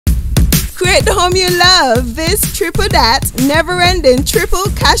Create the home you love this triple that never-ending triple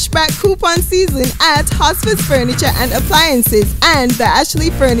cashback coupon season at Horsford Furniture and Appliances and the Ashley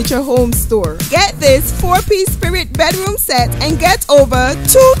Furniture Home Store. Get this 4-piece spirit bedroom set and get over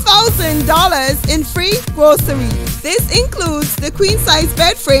 $2,000 in free groceries. This includes the queen-size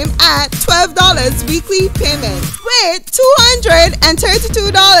bed frame at $12 weekly payment with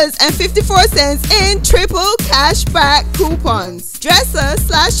 $232.54 in triple cashback coupons.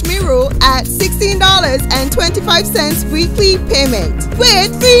 Dresser/mirror at $16.25 weekly payment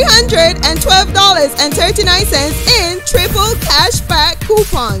with $312.39 in triple cashback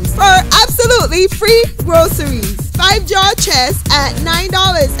coupons for absolutely free groceries. 5-jar chest at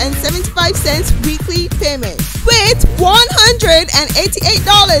 $9.75 weekly payment with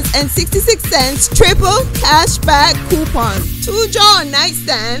 $188.66 triple cashback coupon. 2-jar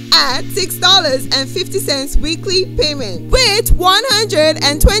nightstand at $6.50 weekly payment with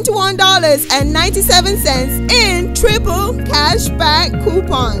 $121.97 in triple cashback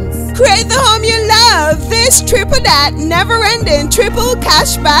coupons. Create the home you love this triple that never-ending triple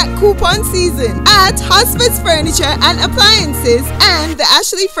cashback coupon season at Horsford Furniture and Appliances and the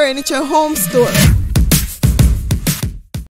Ashley Furniture Home Store.